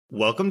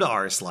Welcome to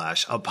r/, a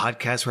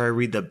podcast where I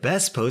read the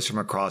best posts from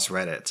across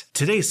Reddit.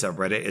 Today's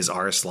subreddit is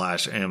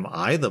r/Am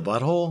I the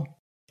butthole?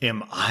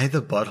 Am I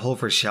the butthole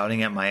for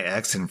shouting at my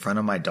ex in front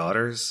of my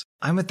daughters?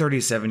 I'm a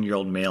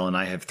 37-year-old male and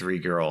I have 3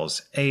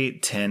 girls,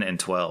 8, 10, and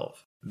 12.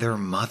 Their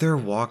mother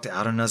walked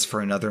out on us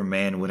for another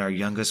man when our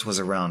youngest was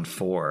around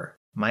 4.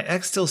 My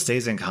ex still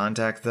stays in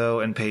contact though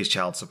and pays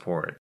child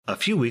support. A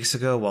few weeks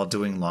ago while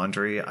doing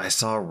laundry, I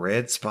saw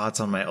red spots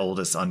on my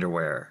oldest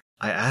underwear.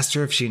 I asked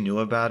her if she knew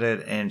about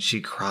it and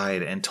she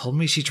cried and told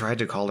me she tried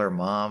to call her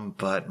mom,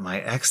 but my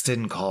ex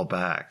didn't call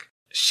back.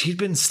 She'd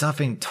been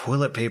stuffing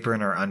toilet paper in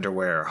her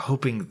underwear,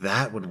 hoping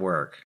that would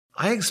work.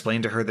 I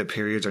explained to her that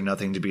periods are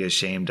nothing to be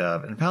ashamed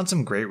of and found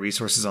some great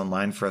resources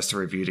online for us to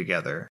review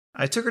together.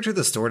 I took her to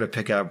the store to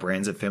pick out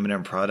brands of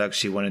feminine products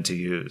she wanted to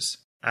use.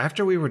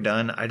 After we were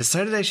done, I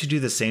decided I should do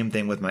the same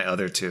thing with my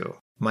other 2.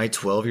 My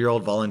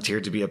 12-year-old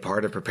volunteered to be a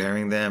part of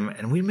preparing them,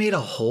 and we made a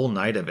whole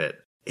night of it.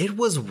 It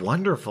was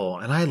wonderful,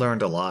 and I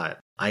learned a lot.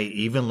 I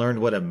even learned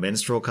what a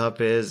menstrual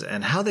cup is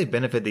and how they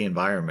benefit the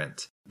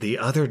environment. The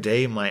other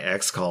day, my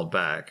ex called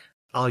back.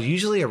 I'll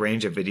usually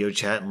arrange a video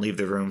chat and leave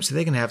the room so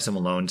they can have some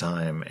alone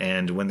time,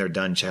 and when they're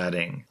done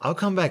chatting, I'll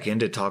come back in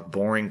to talk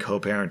boring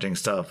co-parenting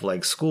stuff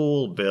like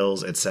school,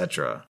 bills,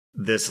 etc.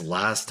 This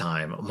last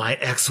time, my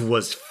ex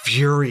was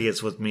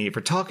furious with me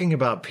for talking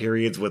about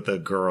periods with the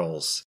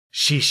girls.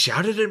 She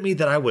shouted at me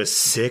that I was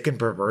sick and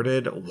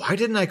perverted. Why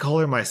didn't I call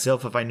her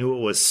myself if I knew it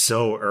was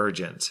so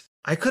urgent?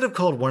 I could have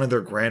called one of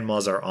their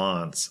grandmas or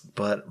aunts,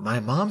 but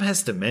my mom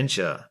has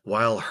dementia,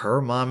 while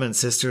her mom and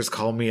sisters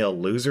call me a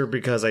loser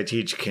because I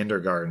teach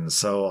kindergarten,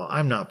 so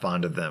I'm not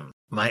fond of them.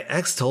 My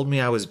ex told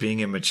me I was being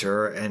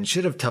immature and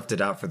should have toughed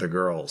it out for the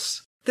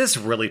girls. This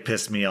really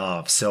pissed me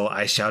off, so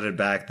I shouted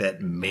back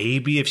that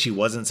maybe if she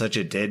wasn't such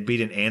a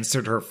deadbeat and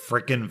answered her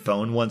frickin'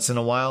 phone once in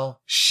a while,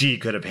 she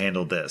could have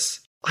handled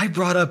this. I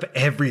brought up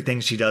everything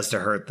she does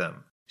to hurt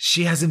them.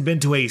 She hasn't been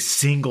to a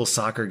single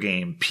soccer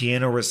game,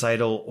 piano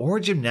recital,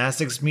 or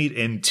gymnastics meet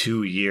in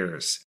 2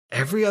 years.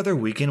 Every other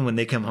weekend when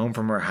they come home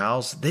from her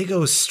house, they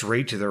go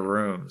straight to their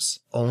rooms,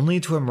 only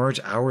to emerge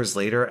hours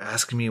later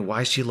asking me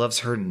why she loves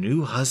her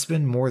new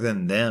husband more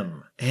than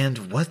them,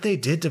 and what they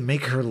did to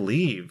make her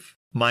leave.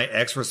 My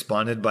ex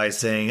responded by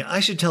saying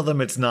I should tell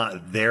them it's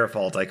not their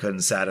fault I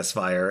couldn't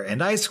satisfy her,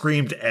 and I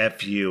screamed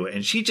F you,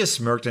 and she just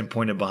smirked and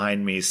pointed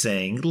behind me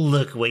saying,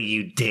 "Look what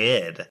you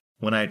did."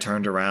 When I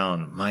turned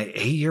around, my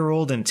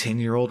 8-year-old and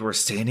 10-year-old were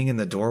standing in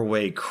the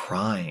doorway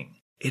crying.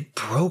 It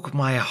broke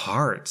my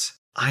heart.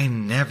 I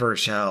never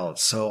shout,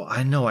 so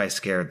I know I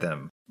scared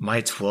them.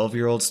 My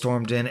 12-year-old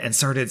stormed in and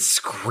started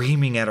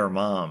screaming at her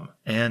mom.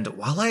 And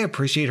while I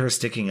appreciate her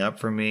sticking up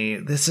for me,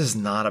 this is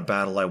not a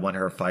battle I want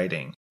her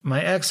fighting.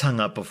 My ex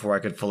hung up before I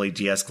could fully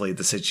de-escalate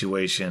the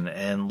situation,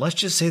 and let's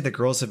just say the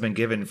girls have been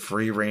given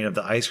free reign of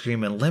the ice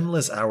cream and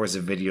limitless hours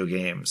of video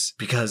games,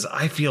 because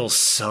I feel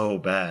so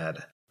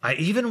bad. I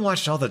even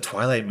watched all the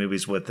Twilight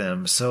movies with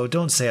them, so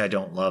don't say I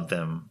don't love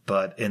them,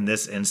 but in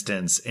this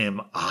instance,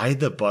 am I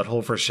the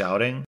butthole for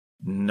shouting?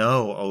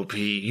 No, OP,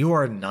 you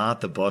are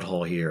not the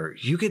butthole here.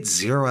 You get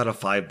 0 out of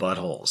 5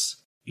 buttholes.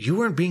 You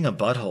weren't being a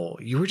butthole,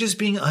 you were just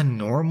being a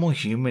normal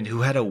human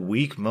who had a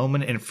weak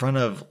moment in front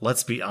of,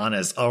 let's be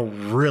honest, a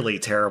really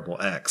terrible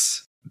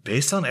ex.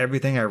 Based on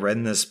everything I read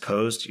in this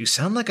post, you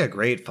sound like a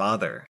great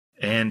father.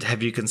 And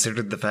have you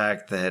considered the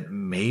fact that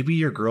maybe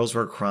your girls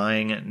were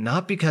crying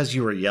not because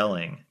you were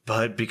yelling,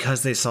 but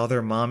because they saw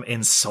their mom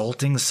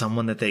insulting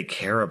someone that they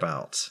care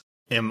about?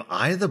 Am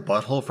I the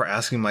butthole for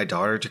asking my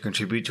daughter to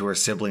contribute to her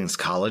siblings'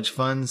 college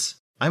funds?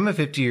 I'm a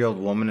 50-year-old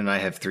woman and I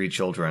have 3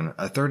 children,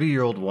 a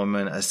 30-year-old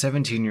woman, a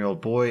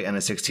 17-year-old boy, and a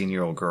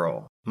 16-year-old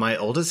girl. My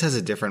oldest has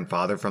a different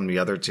father from the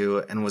other 2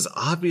 and was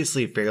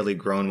obviously fairly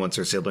grown once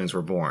her siblings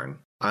were born.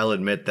 I'll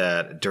admit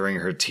that, during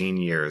her teen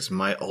years,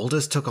 my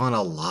oldest took on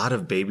a lot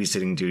of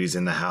babysitting duties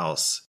in the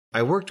house.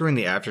 I worked during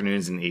the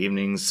afternoons and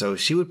evenings, so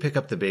she would pick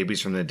up the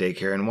babies from the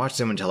daycare and watch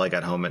them until I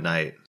got home at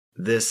night.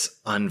 This,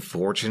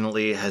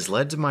 unfortunately, has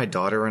led to my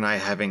daughter and I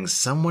having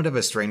somewhat of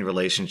a strained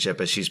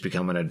relationship as she's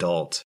become an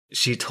adult.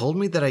 She told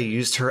me that I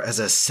used her as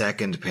a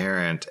second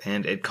parent,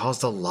 and it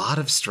caused a lot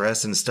of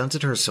stress and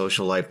stunted her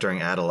social life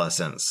during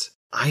adolescence.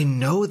 I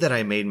know that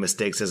I made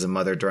mistakes as a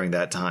mother during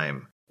that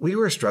time. We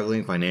were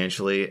struggling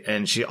financially,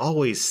 and she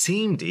always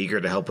seemed eager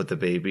to help with the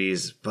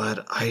babies,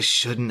 but I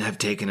shouldn't have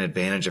taken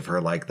advantage of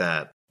her like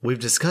that. We've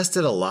discussed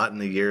it a lot in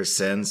the years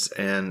since,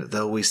 and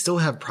though we still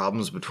have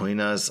problems between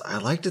us, I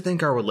like to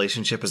think our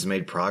relationship has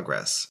made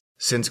progress.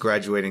 Since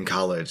graduating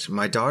college,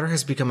 my daughter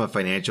has become a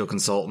financial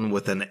consultant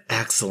with an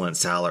excellent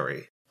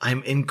salary.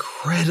 I'm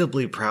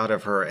incredibly proud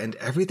of her and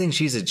everything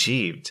she's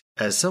achieved.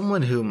 As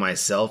someone who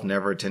myself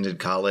never attended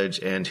college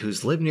and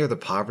who's lived near the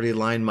poverty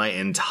line my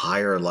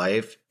entire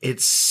life,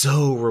 it's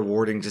so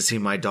rewarding to see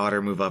my daughter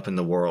move up in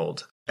the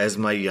world. As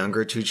my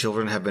younger 2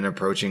 children have been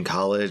approaching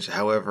college,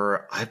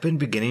 however, I've been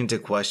beginning to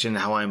question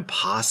how I'm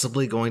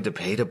possibly going to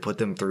pay to put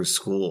them through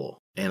school.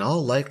 In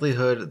all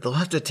likelihood, they'll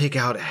have to take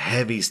out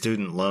heavy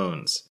student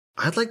loans.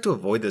 I'd like to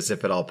avoid this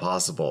if at all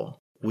possible.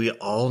 We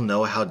all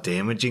know how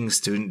damaging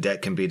student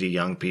debt can be to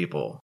young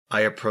people.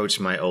 I approached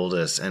my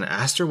oldest and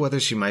asked her whether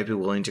she might be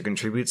willing to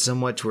contribute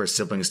somewhat to her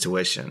siblings'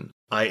 tuition.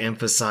 I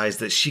emphasized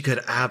that she could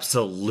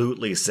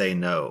absolutely say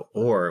no,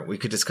 or we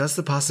could discuss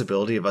the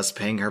possibility of us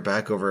paying her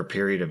back over a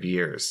period of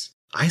years.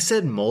 I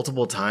said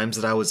multiple times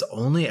that I was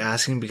only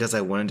asking because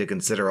I wanted to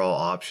consider all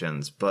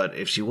options, but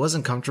if she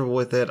wasn't comfortable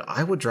with it,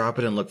 I would drop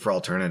it and look for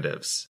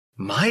alternatives.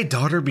 My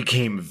daughter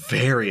became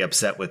very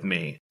upset with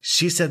me.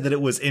 She said that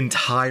it was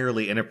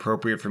entirely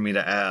inappropriate for me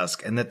to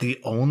ask, and that the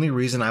only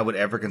reason I would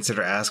ever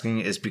consider asking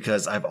is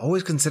because I've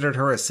always considered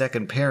her a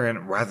second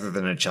parent rather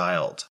than a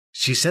child.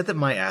 She said that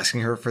my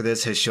asking her for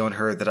this has shown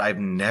her that I've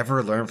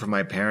never learned from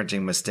my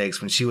parenting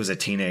mistakes when she was a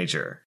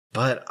teenager.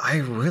 But I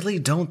really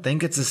don't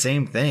think it's the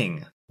same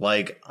thing.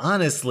 Like,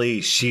 honestly,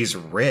 she's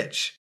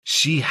rich.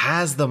 She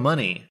has the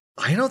money.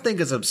 I don't think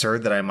it's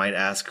absurd that I might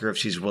ask her if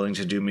she's willing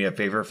to do me a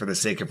favor for the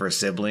sake of her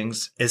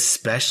siblings,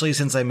 especially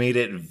since I made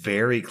it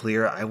very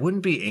clear I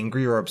wouldn't be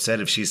angry or upset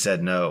if she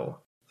said no.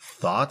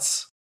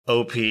 Thoughts?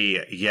 OP,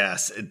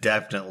 yes,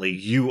 definitely,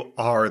 you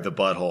are the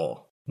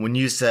butthole. When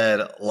you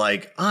said,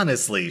 like,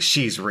 honestly,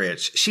 she's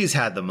rich, she's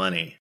had the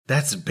money.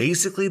 That's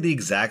basically the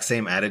exact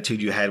same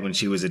attitude you had when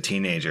she was a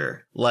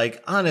teenager.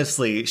 Like,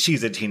 honestly,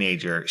 she's a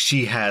teenager,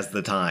 she has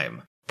the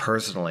time.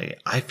 Personally,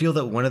 I feel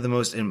that one of the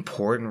most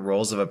important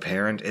roles of a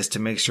parent is to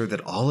make sure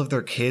that all of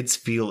their kids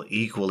feel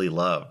equally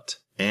loved.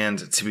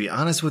 And to be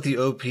honest with you,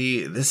 OP,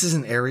 this is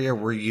an area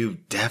where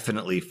you've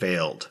definitely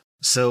failed.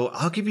 So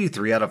I'll give you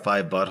 3 out of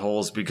 5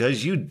 buttholes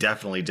because you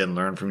definitely didn't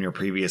learn from your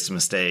previous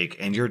mistake,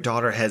 and your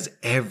daughter has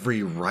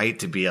every right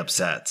to be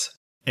upset.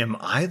 Am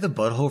I the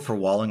butthole for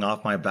walling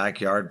off my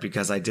backyard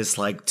because I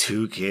dislike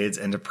 2 kids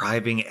and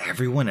depriving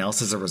everyone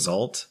else as a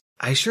result?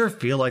 I sure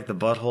feel like the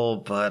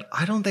butthole, but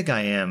I don't think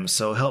I am,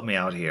 so help me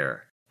out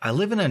here. I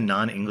live in a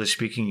non-English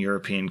speaking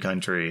European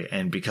country,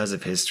 and because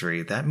of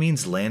history, that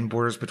means land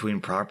borders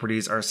between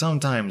properties are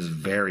sometimes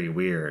very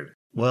weird.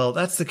 Well,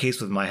 that's the case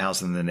with my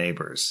house and the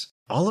neighbors.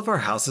 All of our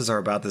houses are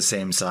about the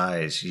same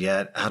size,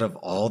 yet out of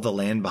all the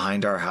land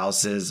behind our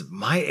houses,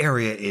 my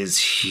area is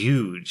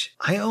huge.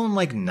 I own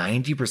like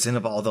 90%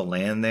 of all the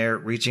land there,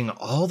 reaching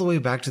all the way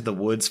back to the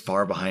woods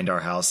far behind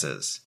our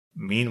houses.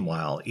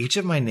 Meanwhile, each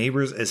of my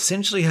neighbors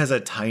essentially has a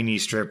tiny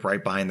strip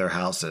right behind their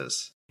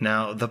houses.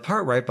 Now, the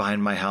part right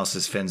behind my house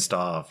is fenced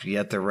off,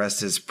 yet the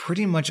rest is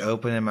pretty much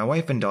open and my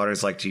wife and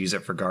daughters like to use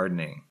it for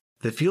gardening.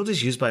 The field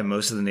is used by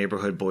most of the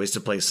neighborhood boys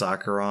to play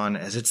soccer on,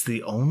 as it's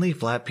the only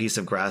flat piece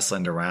of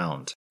grassland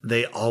around.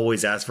 They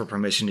always ask for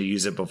permission to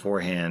use it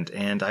beforehand,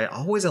 and I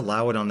always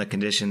allow it on the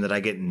condition that I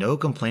get no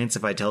complaints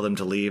if I tell them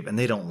to leave and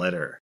they don't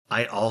litter.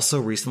 I also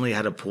recently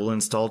had a pool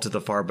installed to the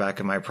far back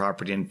of my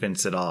property and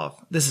fenced it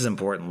off. This is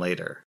important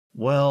later.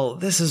 Well,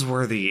 this is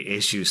where the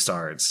issue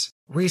starts.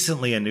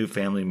 Recently, a new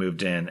family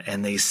moved in,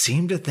 and they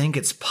seem to think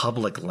it's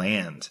public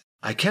land.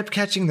 I kept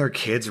catching their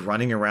kids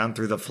running around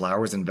through the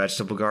flowers and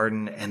vegetable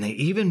garden, and they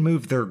even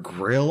moved their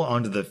grill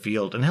onto the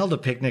field and held a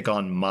picnic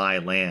on my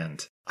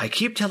land. I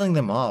keep telling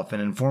them off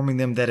and informing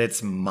them that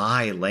it's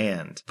my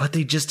land, but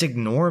they just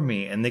ignore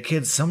me, and the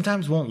kids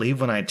sometimes won't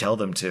leave when I tell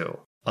them to.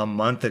 A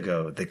month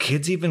ago, the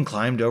kids even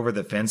climbed over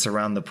the fence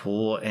around the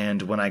pool,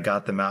 and when I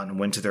got them out and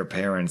went to their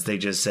parents, they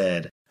just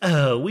said,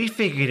 "Oh, we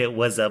figured it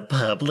was a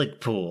public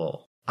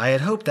pool." I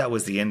had hoped that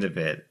was the end of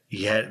it,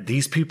 yet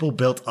these people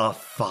built a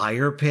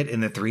fire pit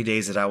in the 3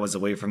 days that I was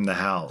away from the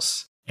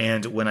house.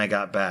 And when I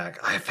got back,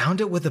 I found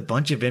it with a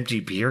bunch of empty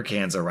beer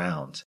cans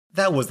around.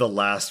 That was the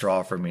last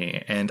straw for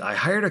me, and I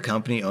hired a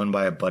company owned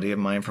by a buddy of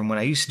mine from when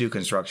I used to do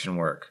construction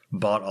work,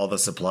 bought all the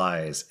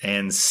supplies,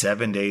 and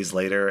 7 days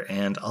later,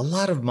 and a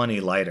lot of money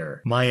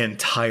lighter, my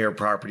entire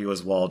property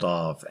was walled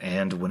off,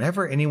 and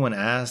whenever anyone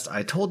asked,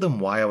 I told them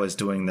why I was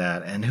doing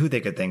that and who they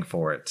could thank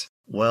for it.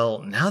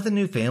 Well, now the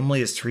new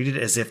family is treated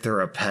as if they're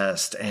a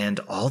pest, and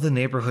all the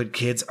neighborhood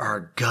kids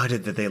are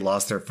gutted that they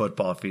lost their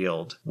football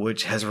field,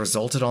 which has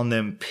resulted on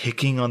them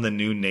picking on the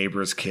new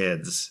neighbor's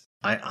kids.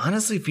 I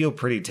honestly feel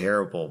pretty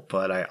terrible,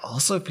 but I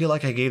also feel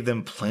like I gave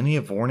them plenty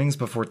of warnings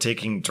before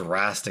taking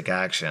drastic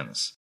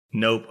actions.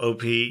 Nope,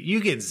 OP, you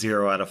get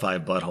 0 out of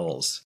 5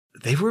 buttholes.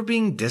 They were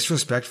being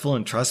disrespectful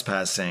and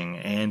trespassing,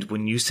 and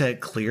when you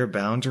set clear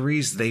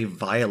boundaries, they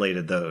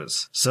violated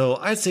those. So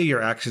I'd say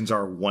your actions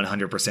are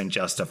 100%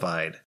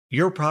 justified.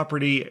 Your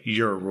property,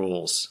 your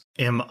rules.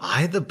 Am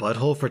I the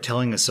butthole for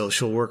telling a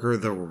social worker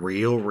the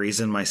real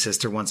reason my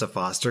sister wants a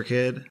foster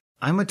kid?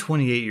 I'm a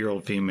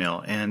 28-year-old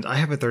female, and I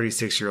have a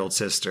 36-year-old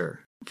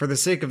sister. For the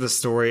sake of the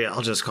story,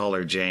 I'll just call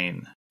her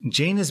Jane.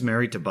 Jane is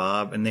married to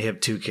Bob, and they have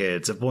 2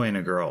 kids, a boy and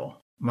a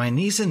girl. My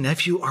niece and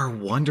nephew are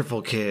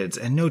wonderful kids,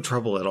 and no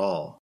trouble at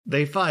all.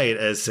 They fight,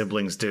 as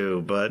siblings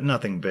do, but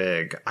nothing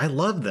big. I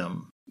love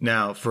them.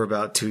 Now, for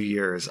about 2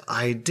 years,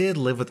 I did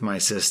live with my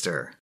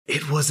sister.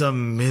 It was a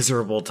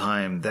miserable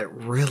time that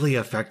really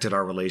affected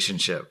our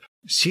relationship.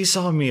 She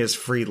saw me as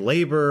free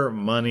labor,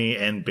 money,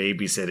 and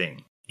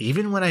babysitting.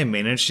 Even when I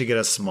managed to get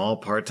a small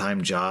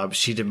part-time job,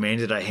 she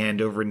demanded I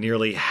hand over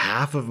nearly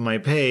half of my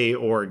pay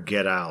or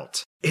get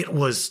out. It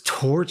was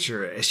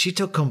torture as she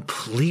took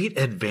complete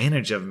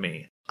advantage of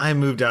me. I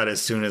moved out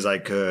as soon as I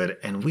could,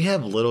 and we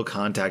have little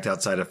contact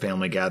outside of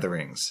family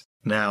gatherings.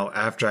 Now,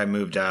 after I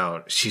moved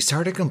out, she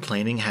started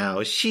complaining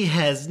how she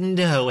has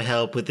no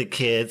help with the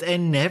kids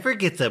and never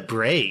gets a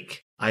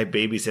break. I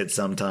babysit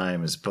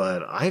sometimes,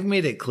 but I've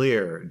made it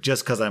clear,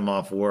 just because I'm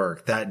off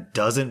work, that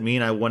doesn't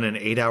mean I want an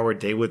 8-hour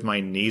day with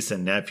my niece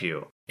and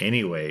nephew.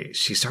 Anyway,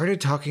 she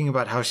started talking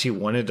about how she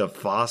wanted to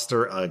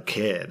foster a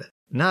kid.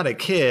 Not a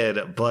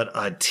kid, but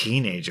a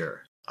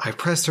teenager. I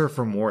pressed her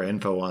for more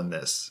info on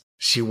this.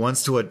 She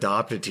wants to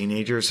adopt a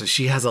teenager so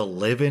she has a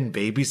live-in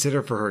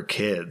babysitter for her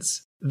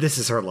kids. This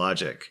is her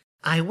logic.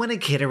 I want a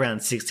kid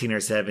around 16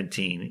 or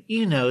 17.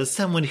 You know,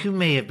 someone who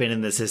may have been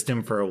in the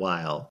system for a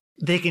while.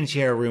 They can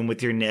share a room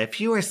with your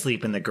nephew or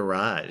sleep in the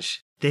garage.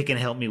 They can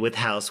help me with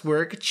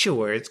housework,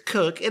 chores,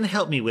 cook, and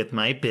help me with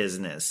my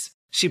business.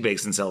 She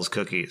bakes and sells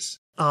cookies.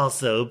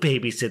 Also,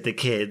 babysit the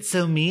kids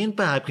so me and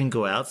Bob can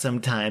go out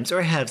sometimes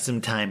or have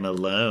some time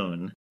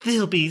alone.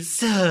 They'll be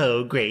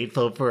so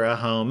grateful for a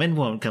home and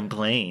won't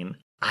complain.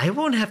 I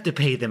won't have to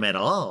pay them at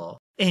all.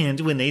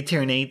 And when they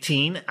turn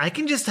 18, I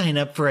can just sign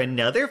up for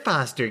another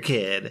foster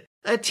kid.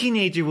 A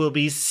teenager will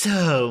be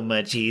so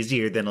much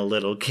easier than a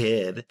little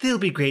kid. They'll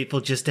be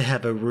grateful just to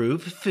have a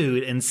roof,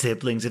 food, and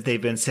siblings if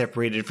they've been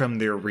separated from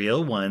their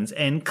real ones,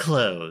 and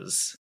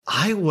clothes.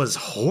 I was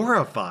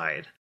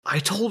horrified. I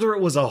told her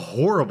it was a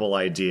horrible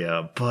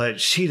idea,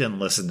 but she didn't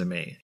listen to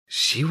me.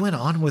 She went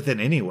on with it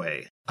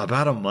anyway.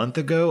 About a month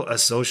ago, a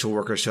social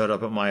worker showed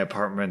up at my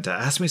apartment to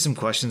ask me some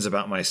questions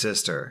about my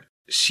sister.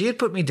 She had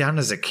put me down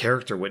as a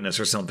character witness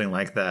or something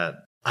like that.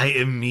 I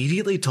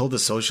immediately told the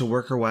social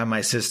worker why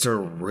my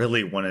sister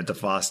really wanted to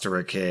foster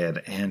a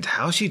kid and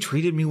how she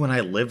treated me when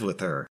I lived with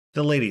her.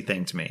 The lady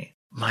thanked me.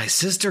 My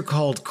sister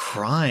called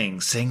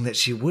crying, saying that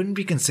she wouldn't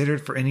be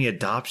considered for any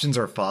adoptions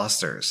or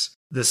fosters.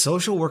 The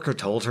social worker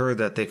told her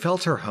that they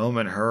felt her home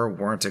and her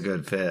weren't a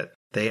good fit.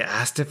 They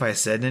asked if I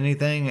said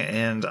anything,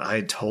 and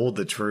I told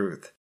the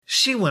truth.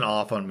 She went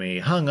off on me,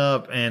 hung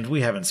up, and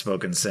we haven't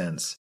spoken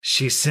since.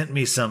 She sent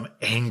me some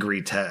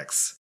angry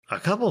texts.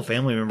 A couple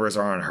family members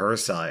are on her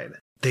side.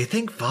 They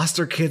think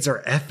foster kids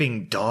are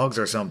effing dogs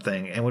or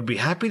something and would be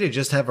happy to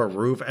just have a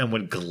roof and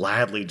would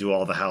gladly do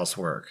all the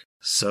housework.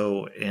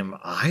 So, am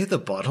I the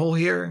butthole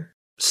here?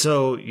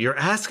 So, you're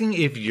asking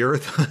if you're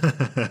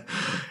the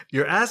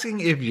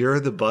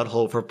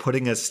butthole for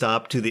putting a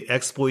stop to the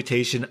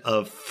exploitation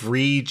of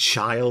free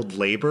child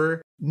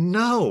labor?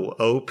 No,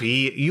 OP,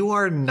 you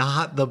are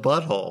not the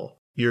butthole.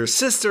 Your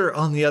sister,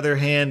 on the other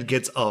hand,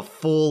 gets a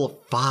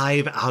full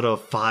 5 out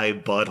of 5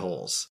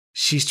 buttholes.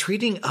 She's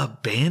treating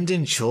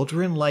abandoned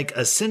children like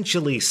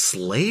essentially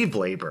slave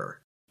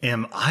labor.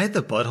 Am I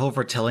the butthole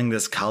for telling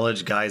this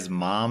college guy's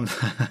mom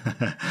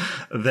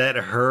that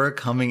her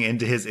coming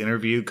into his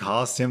interview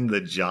cost him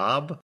the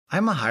job?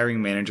 I'm a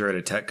hiring manager at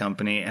a tech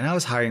company, and I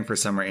was hiring for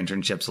summer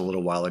internships a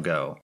little while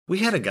ago. We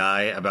had a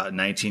guy about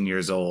 19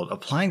 years old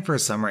applying for a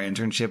summer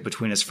internship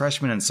between his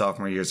freshman and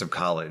sophomore years of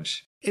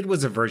college. It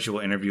was a virtual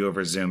interview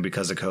over Zoom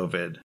because of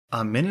COVID.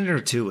 A minute or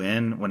two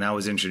in, when I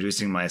was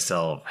introducing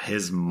myself,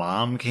 his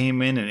mom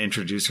came in and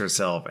introduced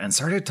herself and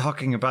started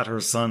talking about her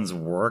son's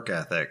work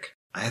ethic.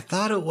 I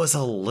thought it was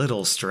a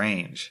little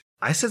strange.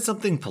 I said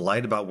something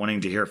polite about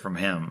wanting to hear from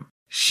him.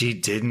 She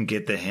didn't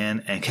get the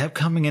hint and kept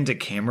coming into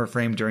camera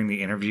frame during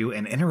the interview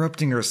and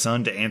interrupting her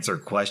son to answer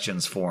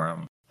questions for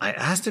him. I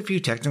asked a few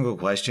technical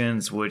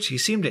questions, which he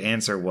seemed to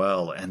answer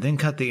well, and then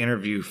cut the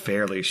interview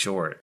fairly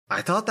short.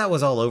 I thought that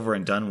was all over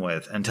and done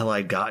with until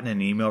I'd gotten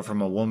an email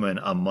from a woman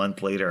a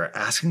month later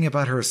asking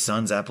about her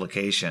son's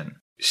application.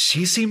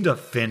 She seemed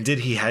offended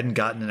he hadn't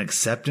gotten an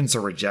acceptance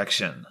or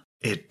rejection.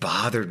 It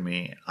bothered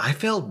me. I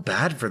felt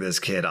bad for this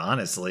kid,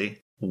 honestly.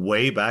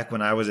 Way back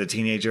when I was a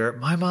teenager,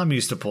 my mom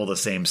used to pull the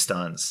same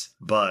stunts.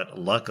 But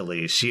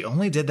luckily, she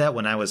only did that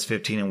when I was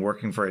 15 and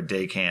working for a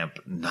day camp,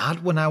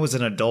 not when I was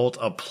an adult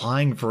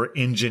applying for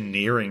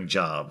engineering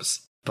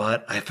jobs.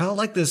 But I felt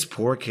like this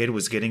poor kid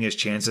was getting his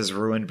chances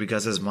ruined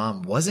because his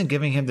mom wasn't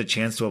giving him the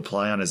chance to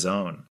apply on his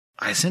own.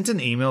 I sent an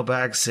email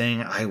back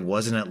saying I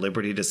wasn't at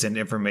liberty to send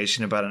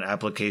information about an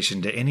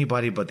application to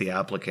anybody but the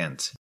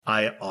applicant.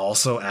 I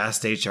also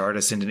asked HR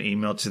to send an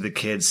email to the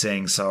kid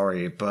saying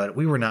sorry, but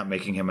we were not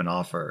making him an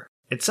offer.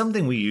 It's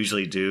something we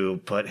usually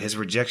do, but his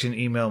rejection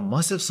email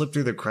must have slipped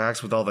through the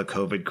cracks with all the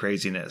COVID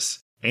craziness.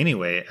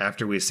 Anyway,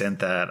 after we sent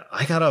that,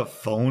 I got a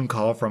phone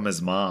call from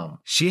his mom.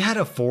 She had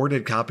a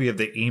forwarded copy of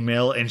the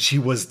email and she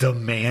was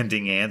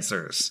demanding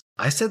answers.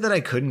 I said that I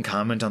couldn't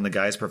comment on the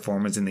guy's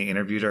performance in the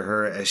interview to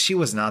her as she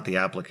was not the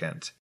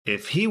applicant.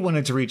 If he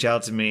wanted to reach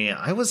out to me,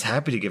 I was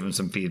happy to give him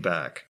some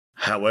feedback.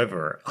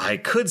 However, I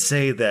could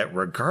say that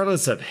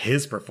regardless of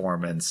his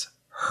performance,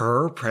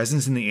 her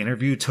presence in the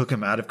interview took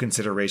him out of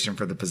consideration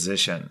for the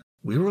position.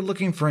 We were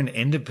looking for an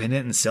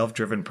independent and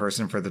self-driven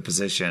person for the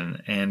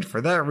position, and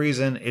for that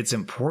reason, it's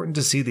important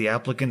to see the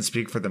applicants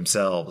speak for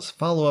themselves,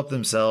 follow up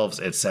themselves,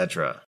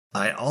 etc.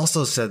 I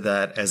also said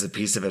that, as a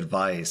piece of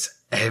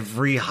advice,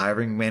 Every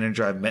hiring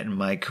manager I've met in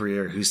my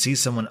career who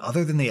sees someone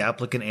other than the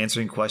applicant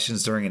answering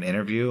questions during an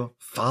interview,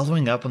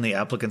 following up on the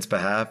applicant's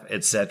behalf,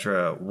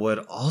 etc., would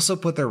also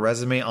put their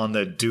resume on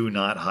the do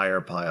not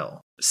hire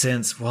pile.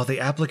 Since, while the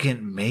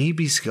applicant may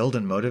be skilled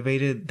and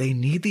motivated, they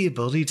need the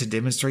ability to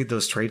demonstrate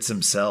those traits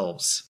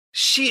themselves.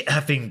 She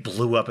effing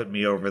blew up at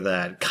me over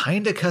that,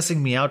 kinda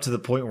cussing me out to the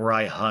point where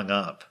I hung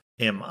up.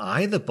 Am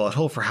I the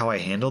butthole for how I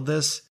handled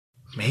this?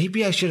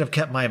 Maybe I should have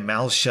kept my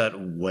mouth shut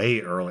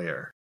way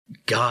earlier.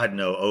 God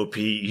no, OP,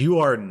 you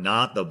are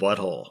not the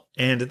butthole.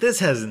 And this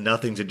has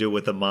nothing to do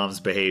with the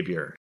mom's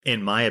behavior.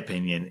 In my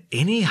opinion,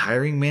 any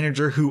hiring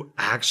manager who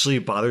actually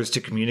bothers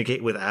to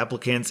communicate with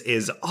applicants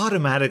is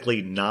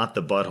automatically not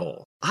the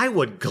butthole. I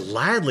would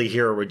gladly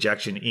hear a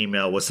rejection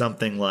email with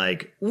something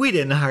like, "We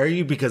didn't hire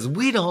you because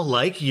we don't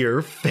like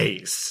your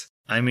face."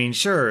 I mean,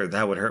 sure,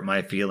 that would hurt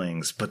my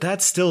feelings, but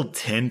that's still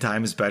 10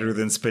 times better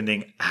than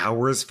spending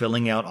hours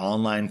filling out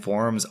online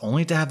forms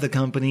only to have the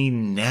company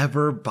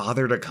never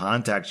bother to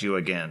contact you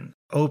again.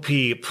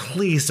 OP,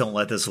 please don't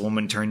let this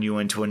woman turn you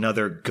into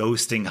another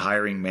ghosting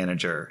hiring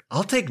manager.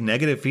 I'll take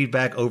negative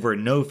feedback over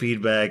no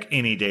feedback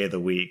any day of the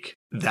week.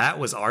 That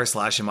was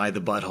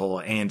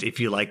r/AmITheButthole, and if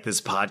you like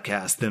this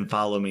podcast, then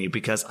follow me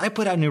because I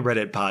put out new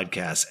Reddit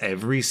podcasts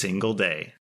every single day.